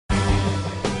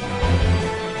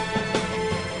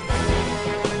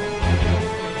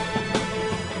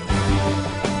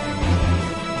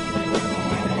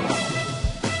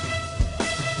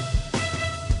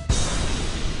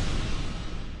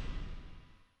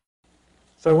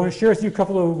So I want to share with you a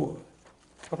couple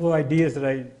of ideas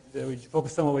that we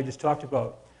focused on what we just talked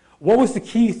about. What was the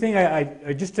key thing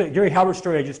Gary Halbert's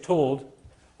story I just told?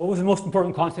 What was the most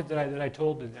important concept that I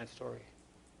told in that story?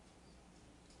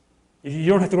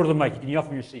 You don't have to go to the mic. You can yell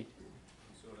from your seat. You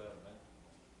sort out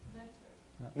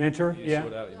Mentor? You Yeah.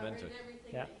 sort out your mentor.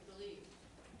 Yeah.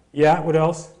 Yeah, what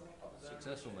else?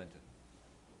 Successful mentor.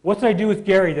 What did I do with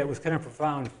Gary that was kind of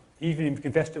profound? He even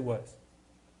confessed it was.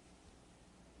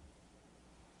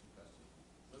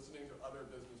 Listening to other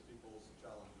business people's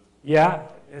challenges. Yeah,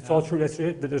 it's all true. That's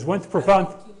it. But there's one profound.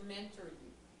 To mentor you.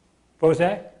 What was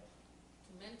that?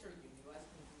 To mentor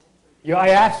you. You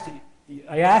asked me to mentor you.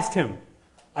 Yeah, I asked him.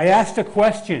 I asked a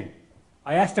question.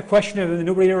 I asked a question that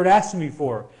nobody ever asked me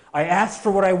before. I asked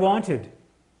for what I wanted.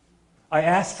 I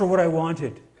asked for what I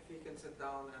wanted. If you can sit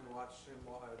down and watch him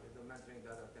while the mentoring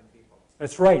the other 10 people.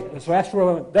 That's right. So ask for what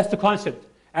I want. That's the concept.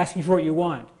 Asking for what you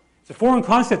want. It's a foreign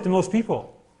concept to most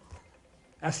people.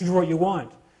 Asking for what you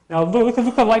want. Now look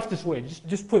at life this way.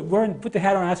 Just put the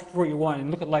hat on, asking for what you want,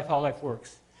 and look at life, how life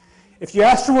works. If you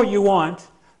ask for what you want,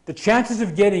 the chances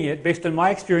of getting it, based on my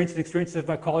experience and the experiences of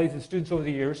my colleagues and students over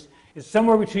the years, is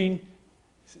somewhere between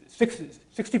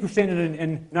 60%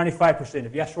 and 95%.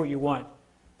 If you ask for what you want,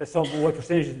 that's what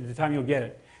percentage of the time you'll get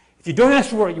it. If you don't ask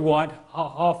for what you want,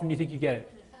 how often do you think you get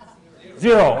it?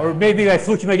 Zero. Or maybe by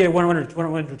fluke you might get it one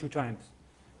or two times.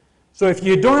 So if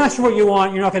you don't ask for what you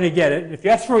want, you're not going to get it. If you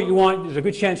ask for what you want, there's a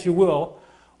good chance you will.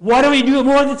 Why don't we do it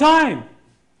more of the time?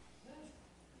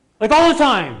 Like all the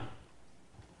time.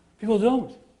 People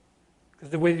don't. Because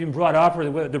the way they've been brought up, or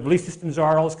the way the belief systems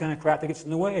are, all this kind of crap that gets in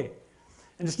the way.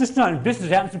 And it's just not in business,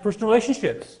 it happens in personal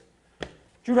relationships. Do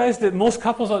you realize that most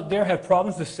couples out there have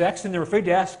problems with sex and they're afraid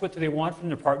to ask what do they want from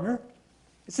their partner?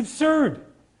 It's absurd.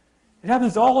 It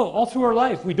happens all through our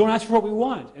life. We don't ask for what we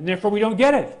want, and therefore we don't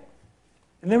get it.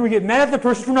 And then we get mad at the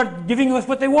person for not giving us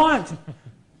what they want.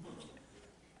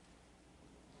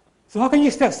 So how can you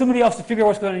expect somebody else to figure out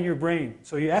what's going on in your brain?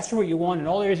 So you ask for what you want in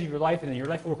all areas of your life, and then your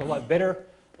life will work a lot better,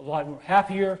 a lot more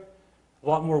happier, a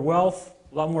lot more wealth,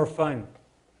 a lot more fun.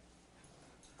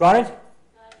 Got it?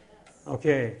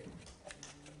 Okay.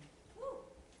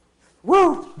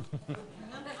 Woo!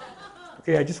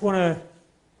 Okay, I just want to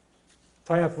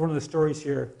tie up one of the stories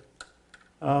here.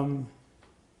 In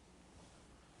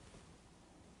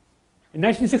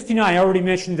 1969, I already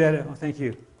mentioned that. Oh, thank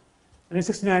you. In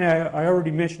 1969, I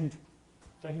already mentioned.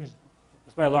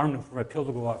 That's my alarm for my pill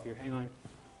to go off here. Hang on.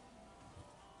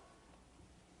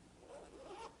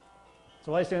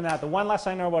 So while he's doing that, the one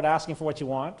lesson I know about asking for what you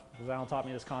want, because Alan taught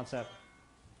me this concept,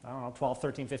 I don't know, 12,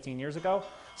 13, 15 years ago.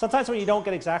 Sometimes when you don't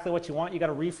get exactly what you want, you got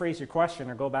to rephrase your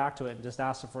question or go back to it and just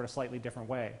ask for it a slightly different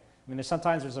way. I mean,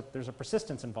 sometimes there's a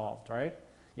persistence involved, right?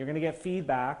 You're going to get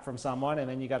feedback from someone, and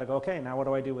then you got to go, okay, now what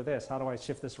do I do with this? How do I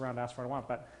shift this around to ask for what I want?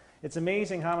 But it's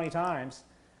amazing how many times,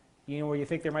 where you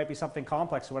think there might be something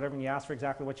complex or whatever, and you ask for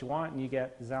exactly what you want, and you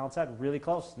get, as Alan said, really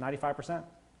close, 95%,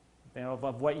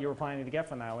 of what you were planning to get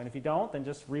from that. And if you don't, then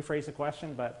just rephrase the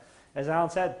question. But as Alan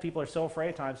said, people are so afraid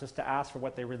at times just to ask for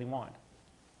what they really want.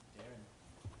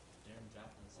 Darren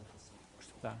Jackman sent this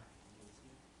So, I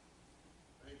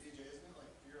mean, DJ, isn't it like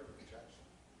fear of rejection?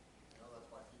 That's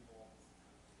why people.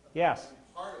 yes,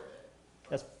 Part of it.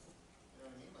 that's You know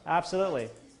what I mean? Like, absolutely.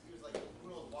 he was like, who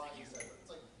knows why he said it. It's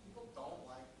like, people don't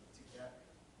like to get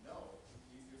no.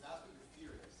 That's what your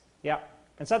fear is. Yeah,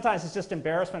 and sometimes it's just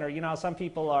embarrassment, or some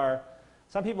people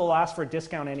will ask for a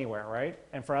discount anywhere, right?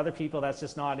 And for other people, that's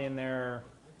just not in their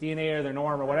DNA or their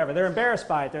norm or whatever. They're embarrassed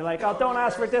by it. They're like, oh, don't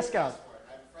ask for a discount. I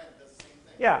have a friend that does the same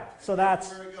thing. Yeah, so that's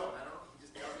Where we go, and I don't know, he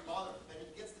just doesn't bother. Then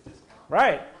he gets the discount.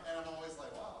 right. And I'm always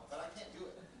like, wow, but I can't do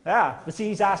it. Yeah, but see,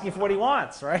 he's asking for what he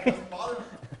wants, right? It doesn't bother me.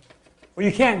 Well,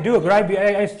 you can't do it, but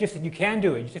I suggest that you can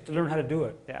do it. You just have to learn how to do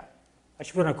it. Yeah. I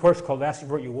should put on a course called Asking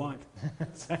for What You Want.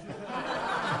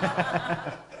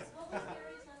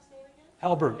 Halbert,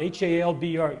 Halbert. If you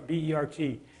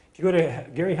go to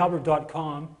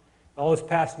GaryHalbert.com, all his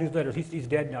past newsletters, he's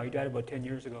dead now. He died about 10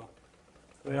 years ago.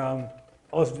 But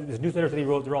all his newsletters that he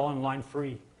wrote, they're all online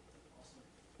free.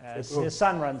 His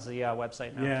son runs the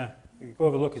website now. Yeah, you go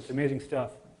have a look. It's amazing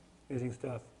stuff. Amazing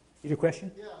stuff. You have a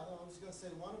question? Yeah, no, I was going to say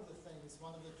one of the things,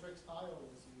 one of the tricks I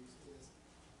always use is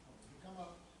become a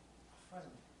friend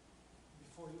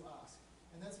before you ask.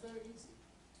 And that's very easy.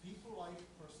 People like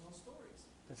personal stories.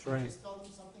 That's right. You just tell them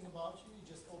something about you, you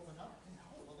just open up, and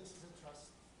oh, well, this is a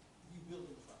trust. You build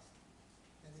a trust.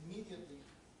 And immediately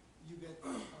you get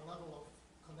a level of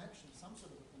connection, some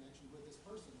sort of a connection with this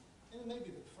person. And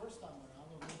maybe the first time around,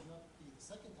 or maybe not the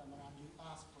second time around, you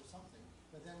ask for something.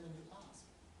 But then when you ask,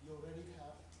 you already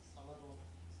have a level of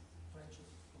friendship,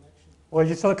 connection Well,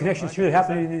 you saw the connections here that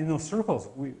happened in those circles.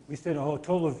 We stayed a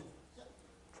total of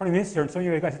 20 minutes there, and some of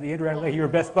you guys at the end right like you were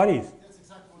best buddies. That's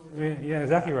exactly what we're doing. Yeah,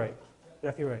 exactly right.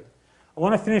 Exactly right. I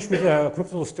want to finish with a quick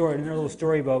little story, another little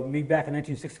story about me back in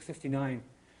 1969.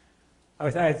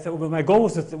 My goal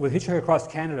was with Hitchhiker Across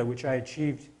Canada, which I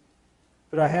achieved,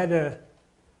 but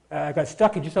I got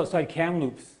stuck just outside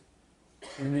Kamloops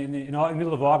in the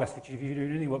middle of August, which if you know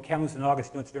anything about Kamloops in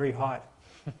August, you know it's very hot.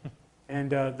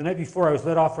 And the night before, I was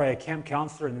let off by a camp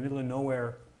counselor in the middle of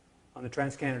nowhere on the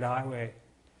Trans-Canada Highway.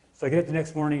 So I get up the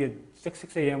next morning at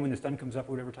 6 a.m. when the sun comes up,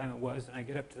 whatever time it was, and I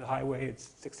get up to the highway at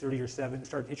 6:30 or 7,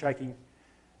 start hitchhiking,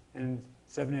 and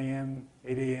 7 a.m.,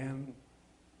 8 a.m.,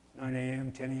 9 a.m.,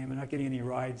 10 a.m., and not getting any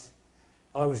rides.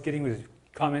 All I was getting was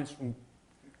comments from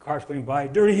cars going by,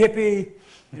 dirty hippie,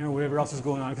 you know, whatever else is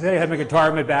going on. Because I had my guitar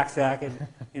in my backpack and,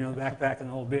 you know, backpack and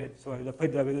the whole bit. So I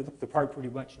played the part pretty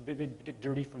much, a bit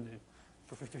dirty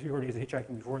for 50 days of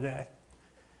hitchhiking before that.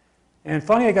 And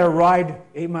finally I got a ride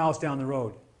 8 miles down the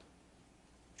road,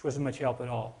 which wasn't much help at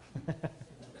all.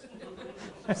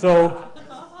 So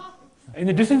in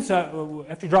the distance,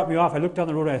 after he dropped me off, I looked down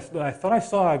the road. I thought I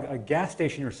saw a gas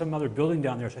station or some other building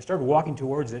down there. So I started walking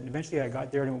towards it. And eventually I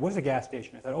got there and it was a gas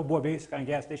station. I thought, oh boy, maybe it's the kind of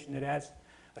gas station that has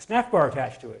a snack bar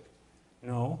attached to it.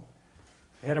 No.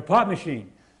 It had a pop machine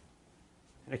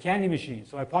and a candy machine.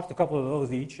 So I popped a couple of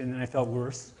those each and then I felt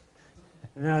worse.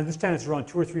 And then this time it's around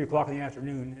 2 or 3 o'clock in the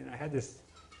afternoon. And I had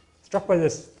struck by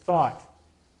this thought.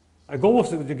 My goal was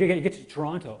to get to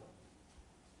Toronto.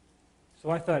 So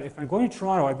I thought, if I'm going to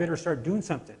Toronto, I better start doing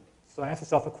something. So I asked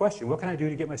myself a question: what can I do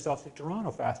to get myself to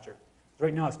Toronto faster?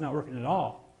 Right now, it's not working at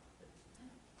all.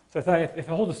 So I thought, if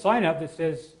I hold a sign up that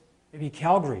says maybe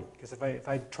Calgary, because if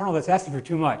I Toronto, that's asking for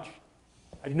too much.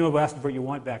 I didn't know what asking for what you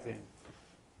want back then.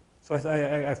 So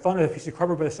I found a piece of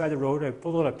cardboard by the side of the road. I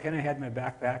pulled out a pen I had in my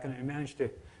backpack, and I managed to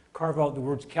carve out the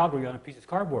words Calgary on a piece of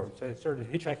cardboard. So I started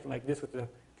hitchhiking like this with the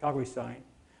Calgary sign,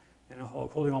 and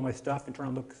holding all my stuff and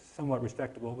trying to look somewhat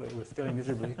respectable, but it was failing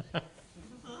miserably.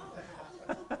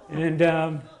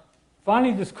 And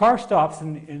finally, this car stops,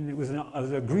 and it was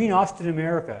a green Austin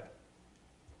America,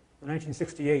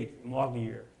 1968 model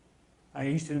year. I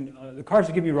used to the cars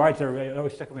that give me rides are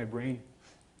always stuck in my brain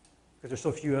because there's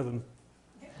so few of them.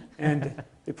 And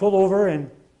they pulled over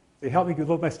and they helped me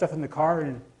load my stuff in the car,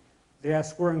 and they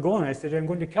asked where I'm going. I said, I'm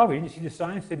going to Calgary. Didn't you see the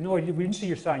sign? I said, no, we didn't see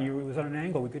your sign. It was on an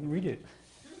angle. We couldn't read it.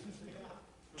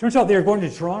 Turns out they were going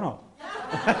to Toronto.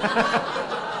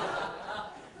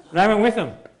 And I went with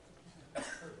them.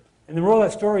 And the moral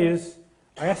of that story is,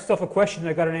 I asked myself a question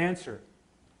and I got an answer.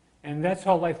 And that's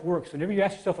how life works. Whenever you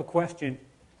ask yourself a question,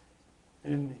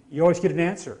 and you always get an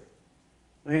answer.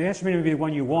 And the answer may not be the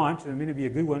one you want, and it may not be a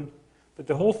good one, but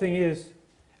the whole thing is,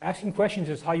 asking questions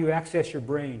is how you access your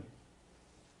brain.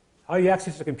 How you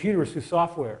access the computer is through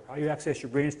software. How you access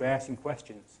your brain is by asking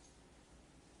questions.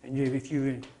 And if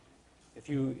you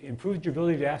improve your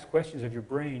ability to ask questions of your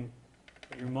brain,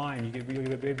 of your mind, you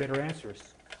get way better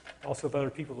answers. Also of other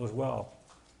people as well.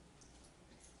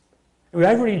 Anyway,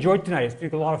 I've really enjoyed tonight. It's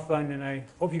been a lot of fun, and I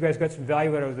hope you guys got some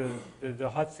value out of the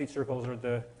hot seat circles, or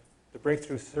the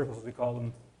breakthrough circles, as we call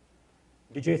them.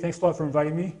 DJ, thanks a lot for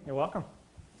inviting me. You're welcome.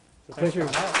 It's a pleasure.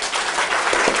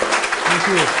 Thank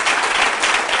you.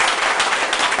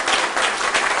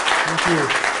 Thank you.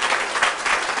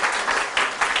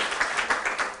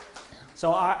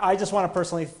 So I just want to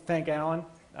personally thank Alan.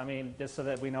 I mean, just so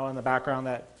that we know in the background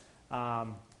that,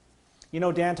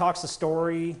 Dan talks the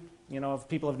story. If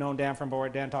people have known Dan from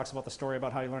board, Dan talks about the story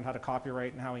about how he learned how to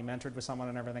copyright and how he mentored with someone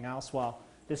and everything else. Well,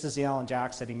 this is the Alan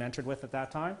Jacks that he mentored with at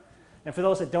that time. And for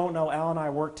those that don't know, Alan and I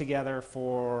worked together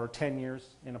for 10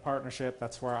 years in a partnership.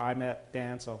 That's where I met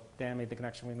Dan, so Dan made the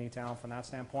connection with me to Alan from that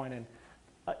standpoint. And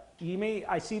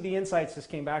I see the insights just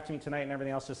came back to me tonight and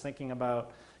everything else, just thinking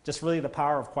about just really the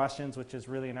power of questions, which is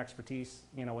really an expertise,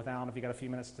 with Alan, if you got a few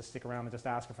minutes to stick around and just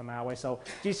ask him from that way. So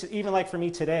even like for me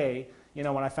today,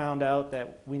 when I found out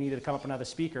that we needed to come up with another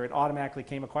speaker, it automatically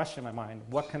came a question in my mind.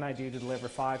 What can I do to deliver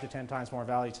 5 to 10 times more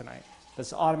value tonight?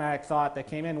 This automatic thought that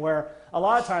came in, where a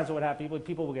lot of times what would happen,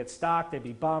 people will get stuck, they'd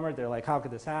be bummed, they're like, how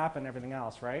could this happen, everything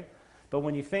else, right? But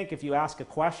when you think, if you ask a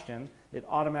question, it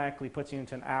automatically puts you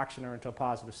into an action or into a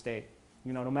positive state,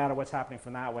 no matter what's happening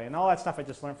from that way. And all that stuff I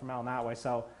just learned from Alan that way.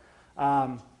 So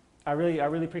I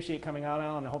really appreciate coming out,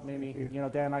 Alan. I hope maybe,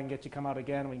 Dan and I can get you come out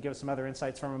again. We can give us some other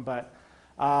insights from him. But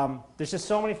there's just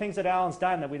so many things that Alan's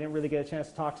done that we didn't really get a chance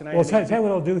to talk tonight. Well, tell you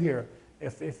what I'll do here.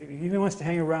 if anybody wants to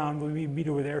hang around, we meet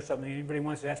over there or something, anybody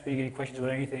wants to ask me any questions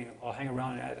about anything, I'll hang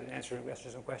around and answer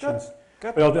some questions.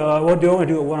 Good. But I won't do it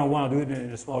one-on-one, I'll do it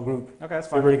in a small group. Okay, that's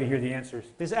So fine. everybody can hear the answers.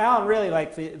 Because Alan really,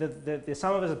 like,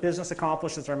 some of his business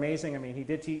accomplishments are amazing. I mean, he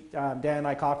did teach Dan and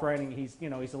I copywriting. He's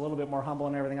a little bit more humble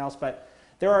and everything else. But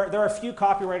there are a few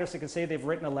copywriters that can say they've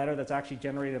written a letter that's actually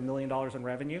generated $1 million in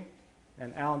revenue.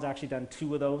 And Alan's actually done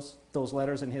 2 of those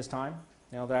letters in his time.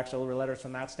 They're actual letters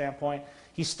from that standpoint.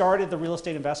 He started the Real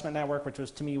Estate Investment Network, which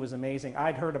to me was amazing.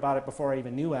 I'd heard about it before I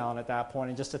even knew Alan at that point.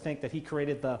 And just to think that he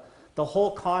created the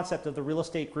whole concept of the real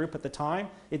estate group at the time,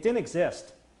 it didn't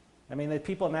exist. I mean, the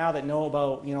people now that know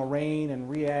about, RAIN and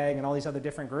REAG and all these other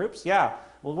different groups, yeah.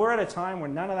 Well, we're at a time where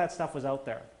none of that stuff was out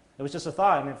there. It was just a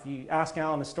thought, and if you ask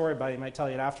Alan the story about it, he might tell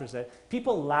you it afterwards, that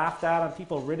people laughed at him,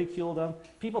 people ridiculed him,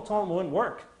 people told him it wouldn't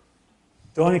work.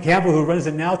 Donnie Campbell, who runs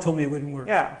it now, told me it wouldn't work.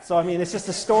 Yeah, so I mean, it's just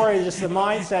a story, just the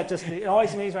mindset, it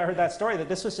always amazed me when I heard that story, that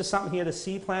this was just something he had a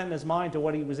seed plant in his mind to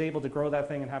what he was able to grow that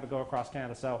thing and have it go across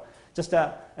Canada. So just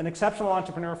an exceptional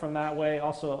entrepreneur from that way,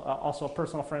 also a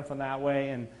personal friend from that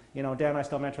way, and Dan and I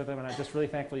still mentor them, and I'm just really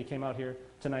thankful you came out here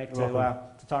tonight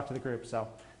to talk to the group. So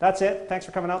that's it. Thanks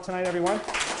for coming out tonight, everyone.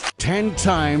 10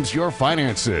 times your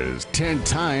finances, 10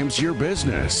 times your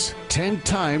business, 10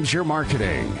 times your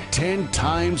marketing, 10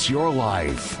 times your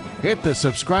life. Hit the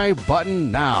subscribe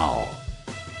button now.